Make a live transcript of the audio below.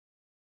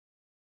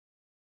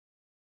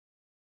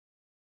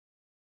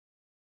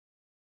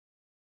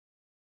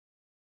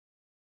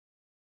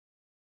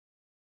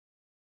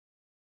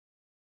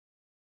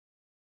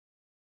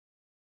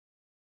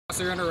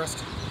So you're under arrest.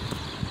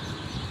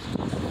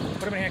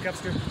 Put him in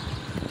handcuffs, dude.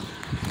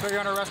 So you're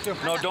under arrest, too.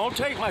 No, don't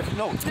take my...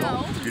 No.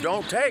 You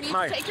don't take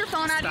my... Take your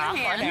phone out of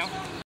your hand. Right now.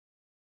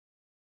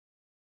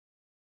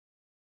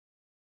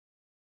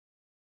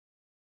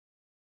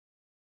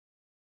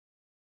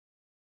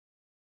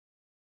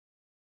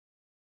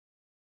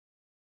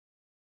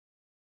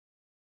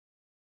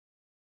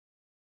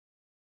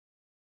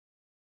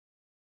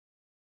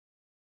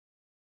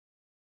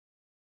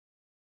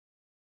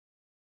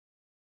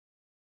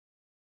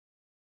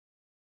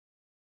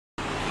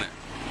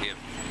 If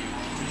you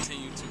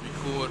continue to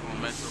record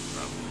on Metro,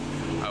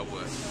 I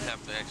would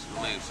have to ask you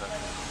to leave, sir.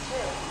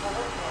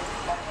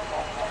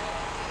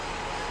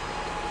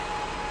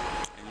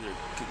 And you're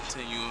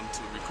continuing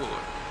to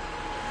record.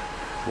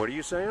 What are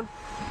you saying?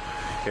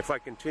 If I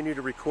continue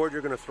to record,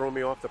 you're going to throw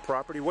me off the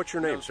property? What's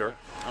your name, No, sir?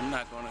 I'm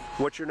not going to.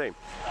 What's your name?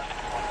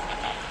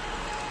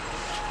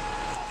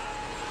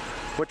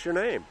 What's your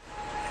name?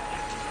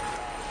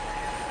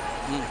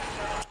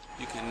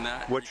 You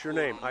cannot. What's your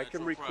name? I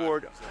can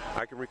record.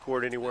 I can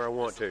record anywhere I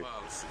want to.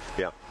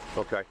 Yeah.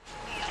 Okay.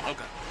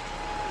 Okay.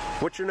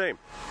 What's your name?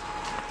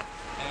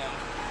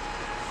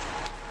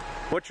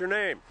 What's your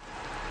name?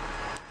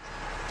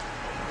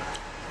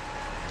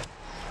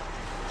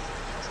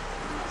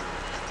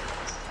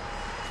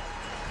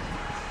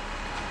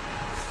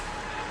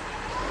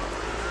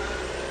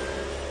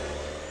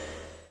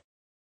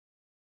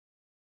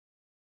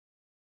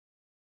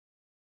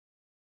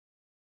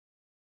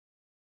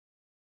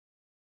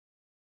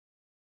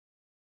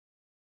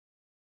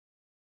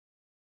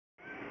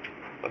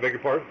 I beg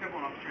your pardon?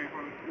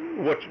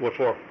 What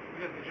for?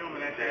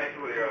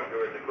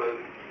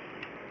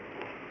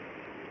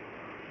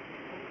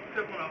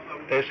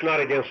 It's not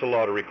against the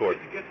law to record.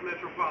 It's against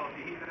Metro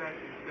policy. He's asked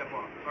you to step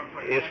off. I'm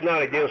sorry. It's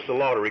not against the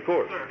law to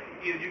record. Sir,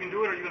 either you can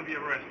do it or you're going to be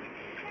arrested.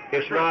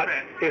 It's not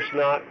against...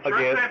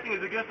 Trespassing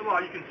is against the law.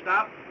 You can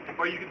stop,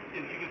 or you can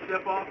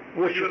step off,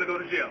 or you're going to go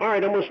to jail. All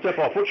right, I'm going to step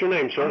off. What's your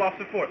name, sir? I'm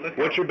Officer Fort. Let's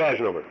go. What's your badge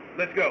number?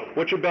 Let's go.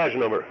 What's your badge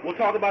number? We'll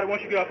talk about it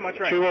once you get off my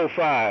train.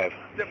 205.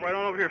 Step right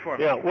on over here for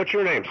me. Yeah, what's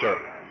your name, sir?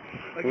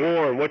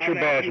 Warren, what's your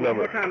badge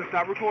number? One more time to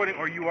stop recording,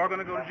 or you are going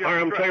to go to jail. All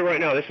right, I'm telling you right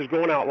now, this is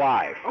going out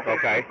live. Okay?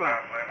 That's fine.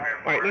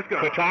 All right, let's go.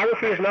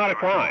 Photography is not a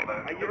crime.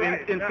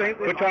 In St.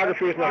 Louis,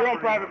 Photography is not. You're on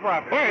private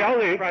property. All right, I'll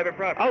leave. Private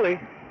property. I'll leave.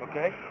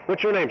 Okay.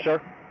 What's your name,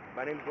 sir?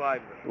 My name's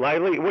Lively.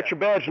 Lively. What's your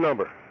badge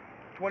number?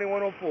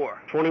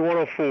 2104.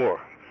 2104.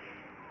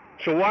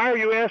 So why are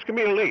you asking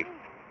me to leave?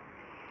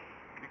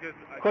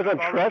 Because I'm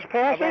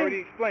trespassing? I've already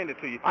explained it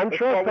to you. I'm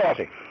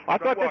trespassing. I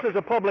thought this is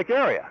a public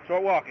area.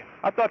 Start walking.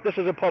 I thought this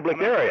is a public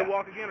I'm area. going to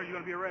walk again, or you're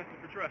going to be arrested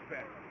for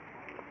trespassing.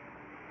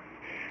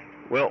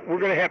 Well, we're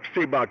going to have to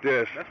see about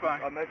this. That's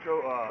fine.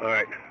 Metro, all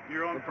right.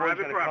 You're on the private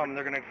police property. come,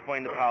 they're going to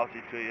explain the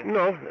policy to you.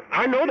 No,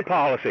 I know the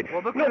policy.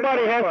 Well, look at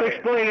Nobody this has to way.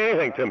 explain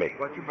anything to me.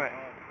 What's your badge?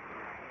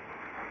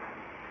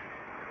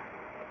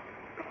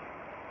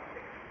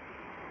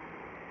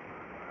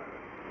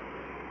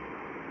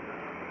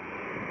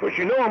 But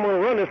you know I'm going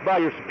to run this by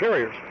your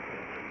superiors.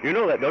 You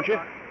know that, don't you?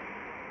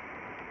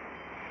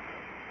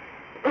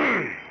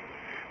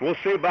 We'll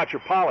see about your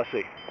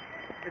policy.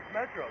 It's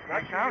Metro,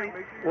 not county.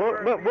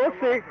 Well, but we'll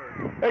see.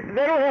 They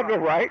don't have the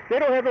right. They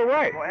don't have the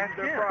right. Well, ask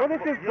them. Well,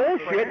 this is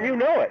bullshit, and you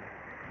know it.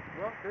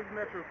 Well, this is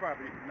Metro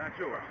property, not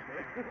yours.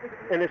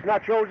 And it's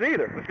not yours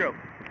either. Let's go.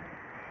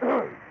 You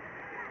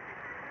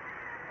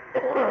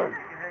can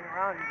hang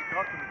around, you can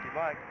talk to him if you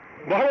like.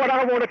 Why would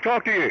I want to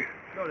talk to you?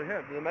 No, to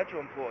him, to the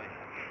Metro employee.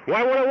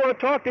 Why would I want to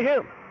talk to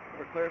him?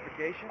 For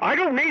clarification? I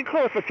don't need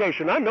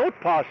clarification. I know what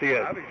policy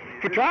is. Obviously, it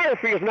is.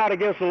 Photography is not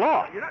against the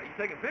law. You're not, you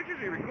taking pictures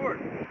or you're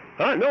recording?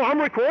 Huh? No,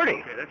 I'm recording.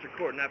 Okay, that's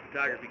recording, not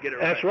photography. Get it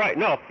right. That's right.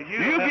 No,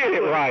 you get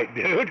it right,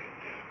 dude.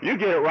 You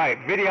get it right.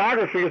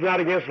 Videography is not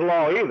against the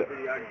law either.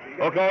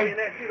 Okay?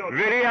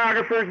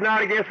 Videography is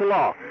not against the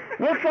law.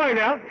 We'll find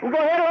out. We'll go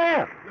ahead and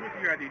laugh. Let me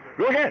see your ID, sir.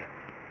 Go ahead.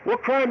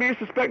 What crime do you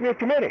suspect me of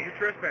committing? You're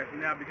trespassing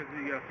now because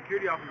the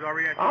security officer's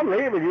already asked you. I'm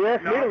leaving. You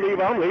asked me to leave,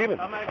 I'm leaving.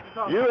 I'm actually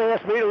talking. You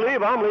asked me to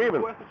leave, I'm leaving. I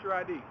requested your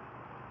ID.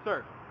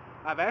 Sir,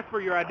 I've asked for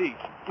your ID.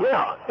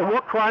 Yeah, and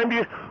what crime do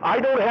you...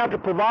 I don't have to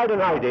provide an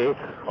ID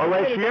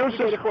unless you...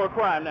 Investigated for a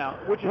crime now,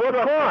 which is What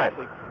crime?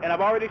 trespassing. And I've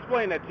already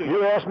explained that to you.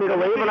 You asked me to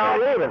leave and I'm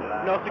leaving.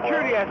 No,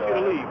 security asked you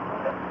to leave.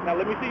 Now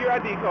let me see your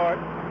ID card.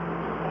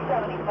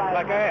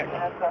 Like I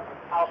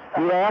asked.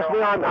 You asked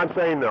me, I'm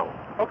saying no.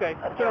 Okay,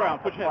 turn around.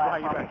 Put your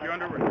hands behind your back. You're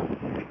under arrest.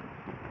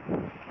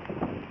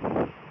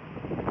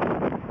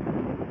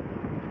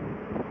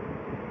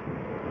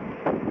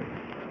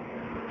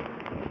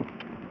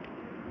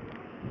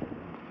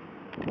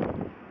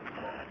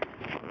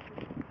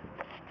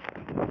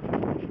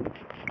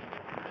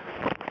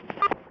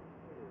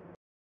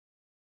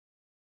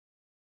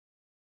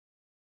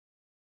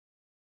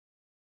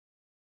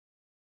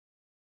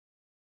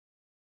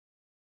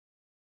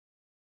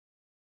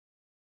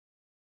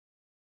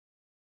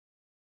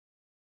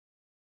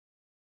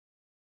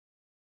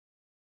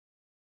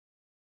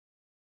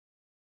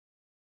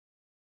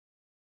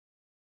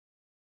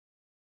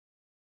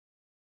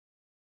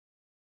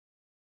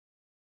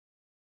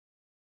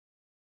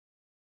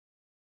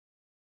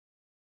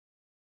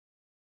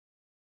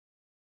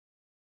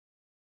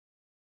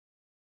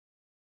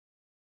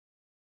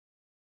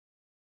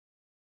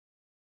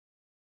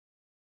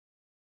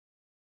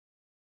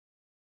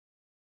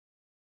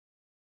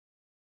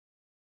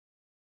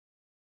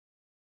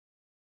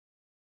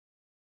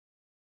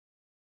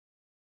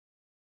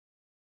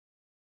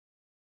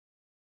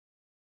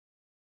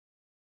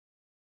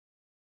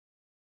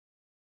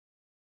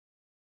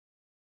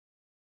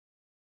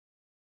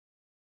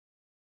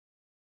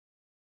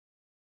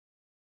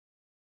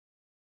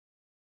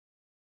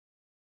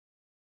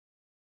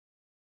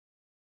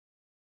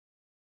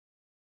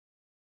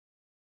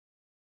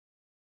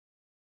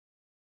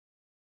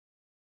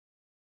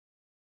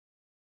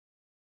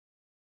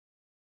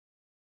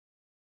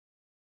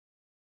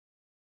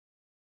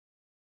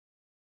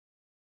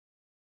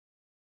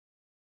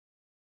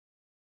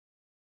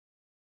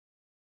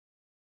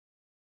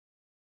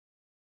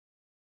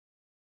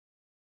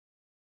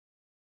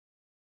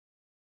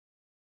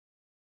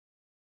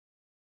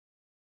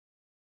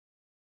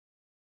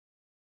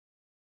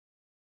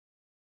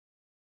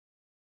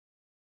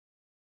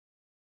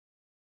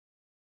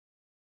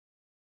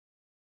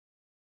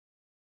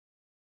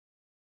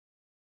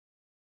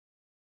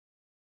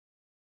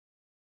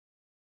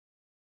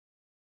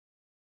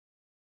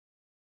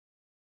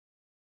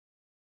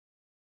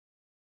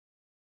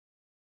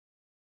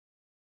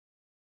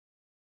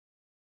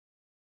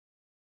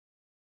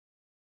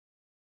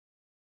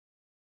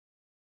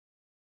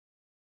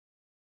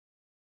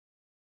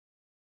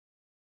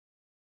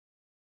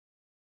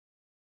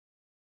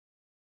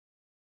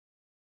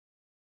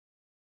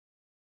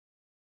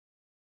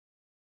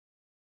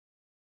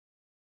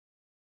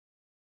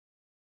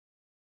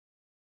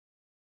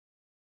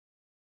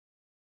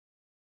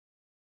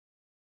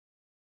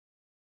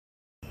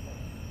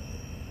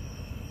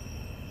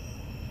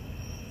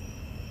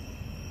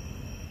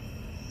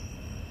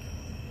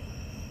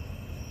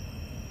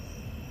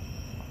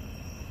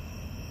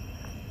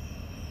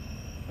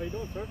 you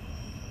doing, sir?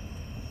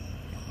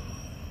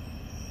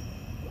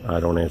 I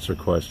don't answer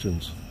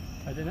questions.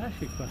 I didn't ask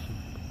you a question.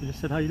 You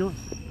just said, how you doing?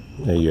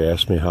 Yeah, you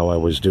asked me how I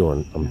was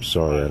doing. I'm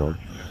sorry,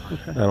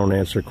 I don't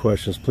answer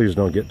questions. Please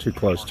don't get too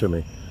close to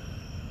me.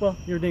 Well,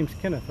 your name's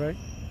Kenneth, right?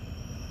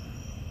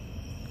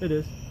 It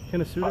is.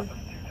 Kenneth Suter.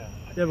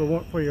 You have a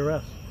warrant for your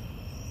arrest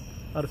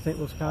out of St.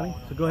 Louis County.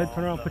 So go ahead,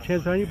 turn around, put your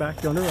hands behind your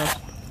back. You're under arrest.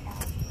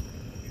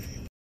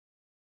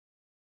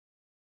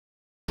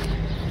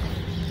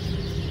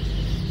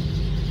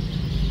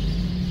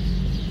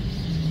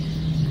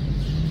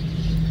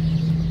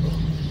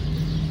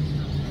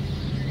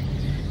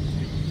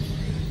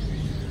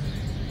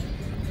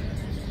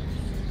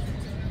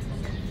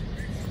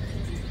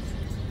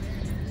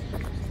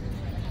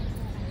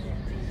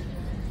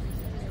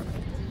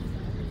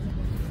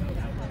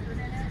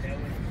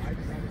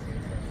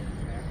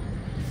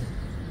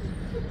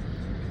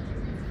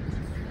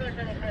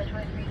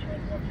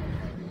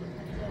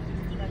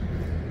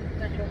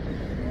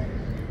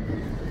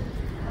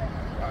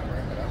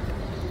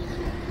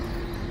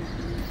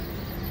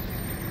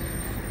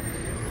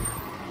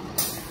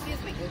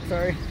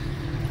 Sorry.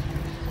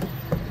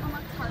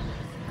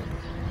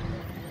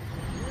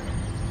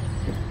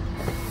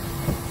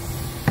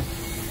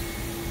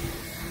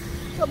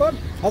 What's up, bud?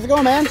 How's it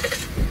going, man?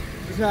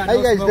 How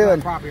you guys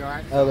doing? Property, all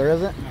right? Oh, there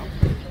isn't? No.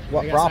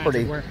 What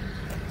property?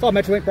 It's all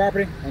Metrolink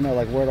property. I know,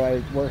 like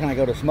where can I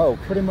go to smoke?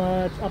 Pretty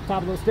much up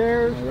top of those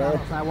stairs, Oh, really?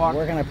 sidewalk.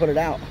 Where can I put it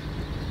out?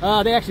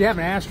 They actually have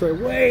an ashtray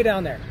way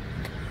down there.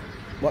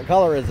 What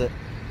color is it?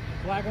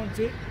 Black one,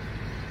 see?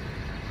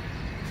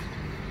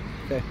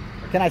 Okay.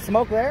 Can I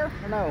smoke there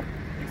or no? You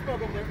can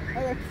smoke over there.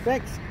 Okay,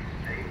 thanks.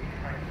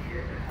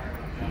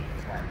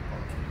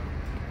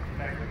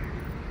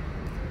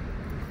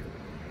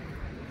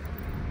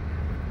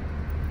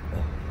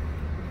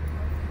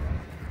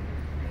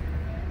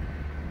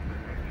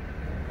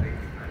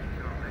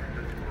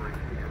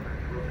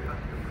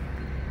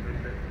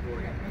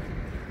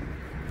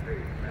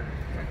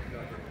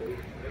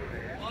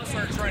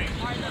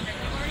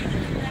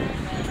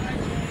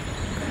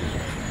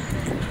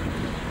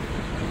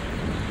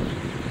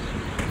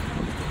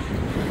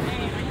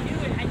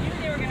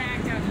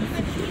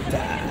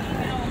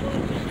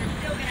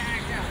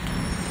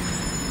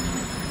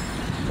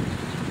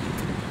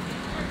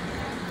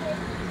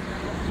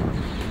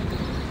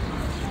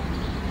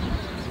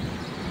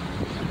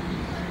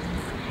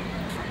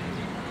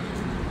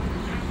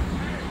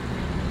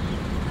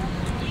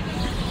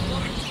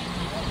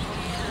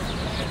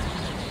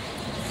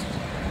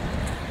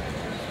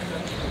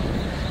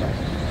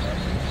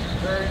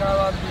 You're not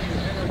allowed to be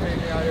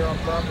videotaping out here on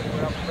property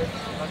without permission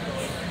from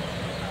Metrolink.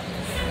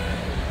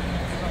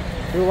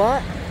 Do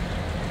what?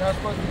 You're not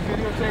supposed to be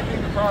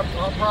videotaping on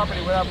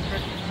property without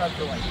permission from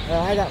Metrolink.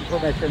 I got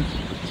permission.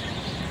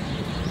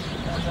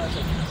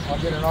 I'll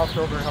get an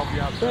officer over and help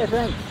you out. Okay,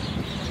 thanks.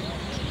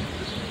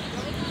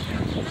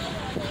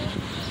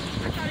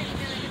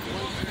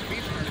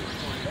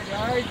 Hey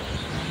guys,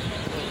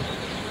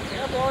 can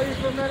I borrow you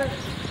for a minute?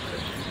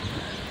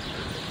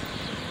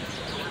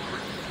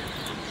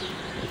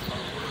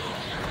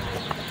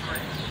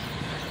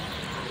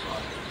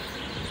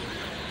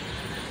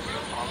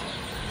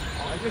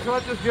 I just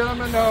let this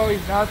gentleman know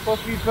he's not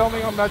supposed to be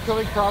filming on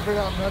Metrolink property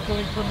on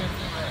Metrolink permission.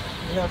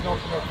 He has no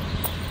permission.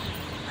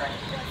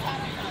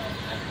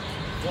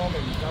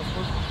 Filming, he's not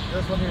supposed to.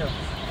 This one here.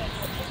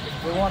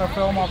 If they want to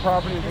film on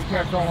property, they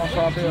can't film on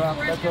property on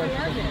Metrolink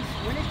permission.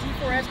 When is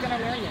G4S going to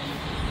learn this?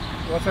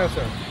 What's that,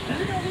 sir? Do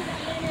you know who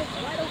that man is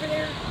right over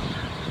there?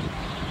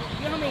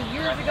 You know how many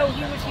years ago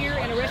he was here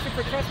and arrested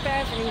for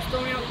trespass and he was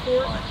thrown out of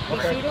court?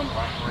 They sued him?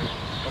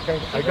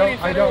 Okay, I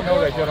don't know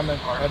that gentleman.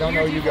 I don't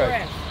know you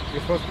guys. You're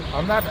supposed to.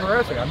 I'm not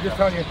harassing. I'm just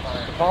telling you.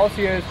 The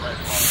policy is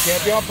you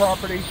can't be on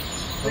property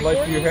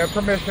unless you have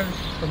permission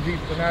from G.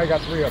 So now I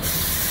got 3 of them.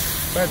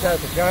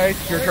 Fantastic, guys.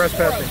 You're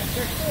trespassing.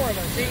 There's 4 of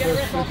them. So you got to You're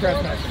arrest all 4 of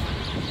them?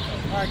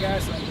 trespassing. All right,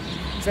 guys.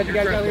 You said you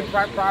guys gotta leave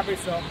private property,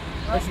 so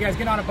let you guys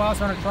get on a bus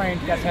or on a train.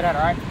 You guys head out,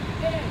 all right? So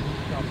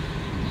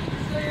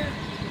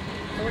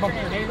what's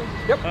your name, Haley?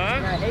 Yep.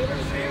 Haley and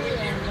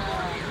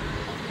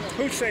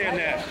Who's saying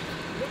that?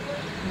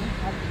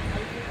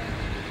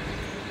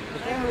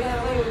 we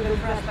got to leave. We've been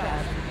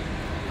trespassed.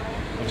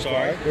 I'm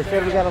sorry? They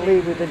said we gotta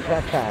leave, we've been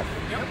trespassed.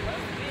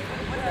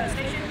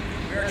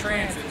 We're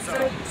transit, So you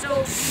know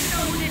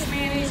who this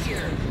man is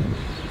here?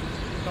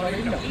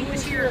 He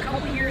was here a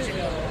couple years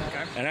ago.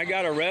 And I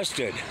got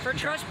arrested For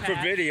trespass. for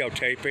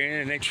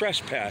videotaping, and they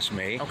trespassed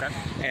me. Okay.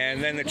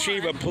 And then the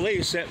chief of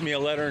police sent me a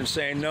letter and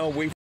saying, no,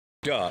 we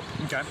f***ed up.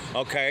 Okay.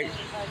 Okay?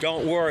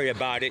 Don't worry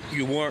about it.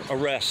 You weren't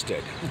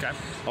arrested. Okay.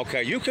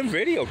 Okay, you can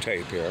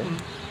videotape here.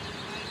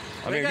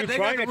 I mean, They you're got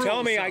trying the to tell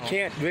rules, me so. I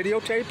can't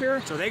videotape here?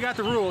 So they got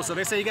the rules. So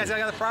they say you guys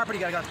gotta get the property.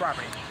 You gotta get the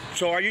property.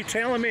 So are you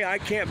telling me I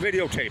can't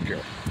videotape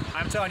here?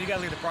 I'm telling you, you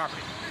gotta leave the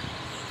property.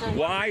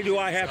 Why do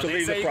I have to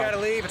leave the You gotta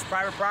property? leave. It's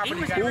private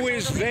property. Who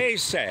is they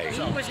say?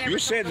 You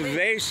said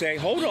they say.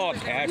 Hold on, We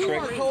Patrick.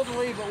 weren't told to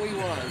leave, but we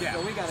was, Yeah,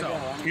 so we gotta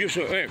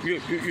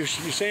go. You're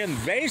saying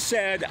they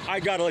said I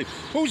gotta leave.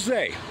 Who's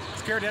they?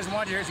 Security doesn't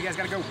want you here, so you guys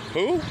gotta go.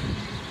 Who?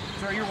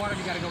 Sir, you're wanted.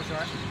 You gotta go,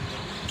 sir.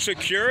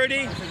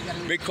 Security?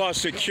 Because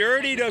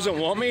security doesn't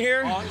want me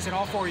here? He said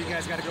all four of you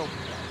guys gotta go.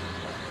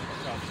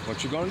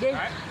 What you gonna do? All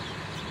right.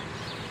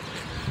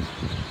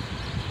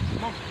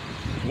 Come on.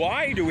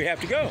 Why do we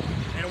have to go?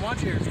 They don't want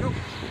you here. Let's go.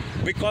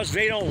 Because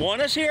they don't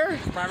want us here?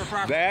 Private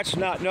property. That's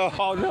not, no.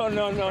 property.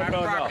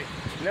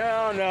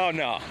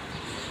 No.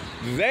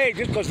 They,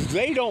 just because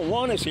they don't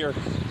want us here,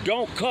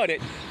 don't cut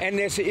it. And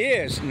this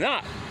is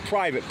not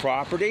private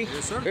property.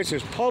 Yes, sir. This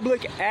is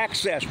public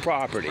access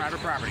property. Private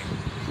property.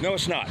 No,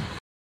 it's not.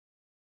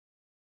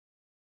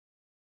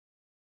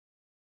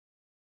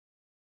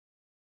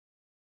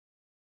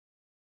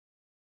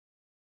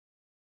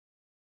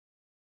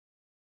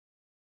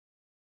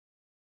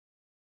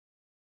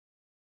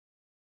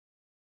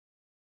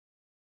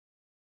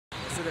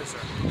 Yes, it is, sir.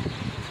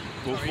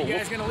 Well, Are you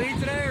guys gonna leave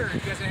today, or are you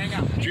guys gonna hang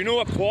out? do you know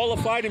what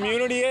qualified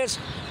immunity is?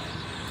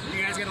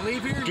 You guys gonna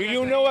leave here? Or Do guys you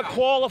gonna know hang what out?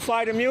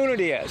 qualified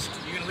immunity is?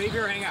 You gonna leave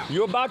here or hang out?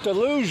 You're about to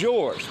lose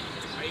yours.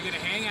 Are you gonna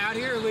hang out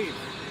here or leave?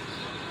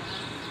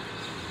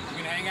 You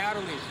gonna hang out or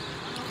leave?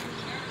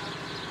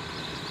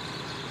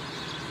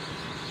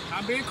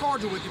 I'm being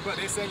cordial with you, but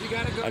they said you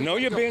gotta go. I know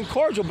you're being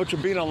cordial, but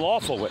you're being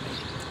unlawful with me.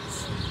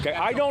 Okay,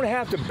 I don't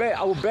have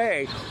to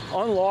obey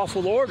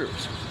unlawful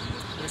orders.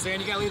 They're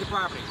saying you gotta leave the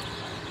property.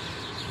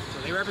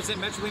 So they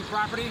represent Metrolink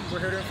property. We're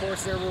here to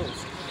enforce their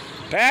rules.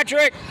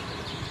 Patrick,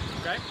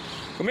 Okay?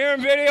 come here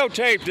and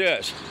videotape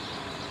this.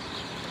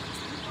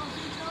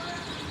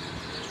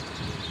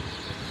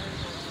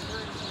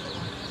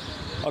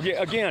 Okay,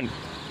 again,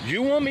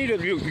 you want me to,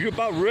 you're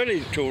about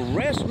ready to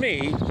arrest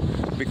me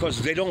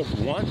because they don't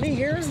want me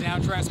here? It's now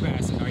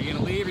trespassing. Are you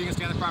gonna leave or are you gonna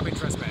stay on the property and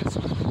trespass?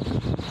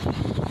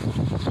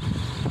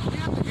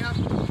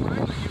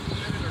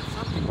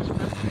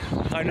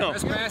 I know.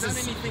 Trespass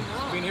is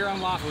being here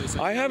unlawfully.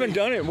 So I haven't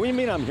done it. What do you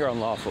mean I'm here They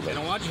unlawfully?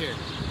 don't want you here.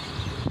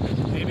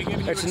 They've been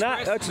giving you It's not,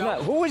 express- it's no.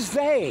 not. Who is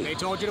they? They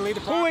told you to leave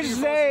the Who property. is you're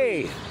supposed to they?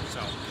 leave. So,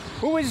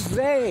 Who is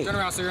they? turn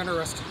around, sir. You're under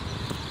arrest.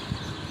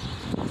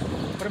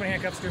 Put him in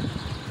handcuffs, too.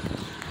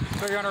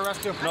 Sir, you're under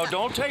arrest, too. No,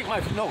 don't take my,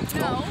 no,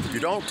 No. you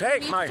don't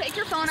take You my, take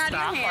your phone out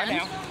Stop of your right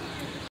hand. now.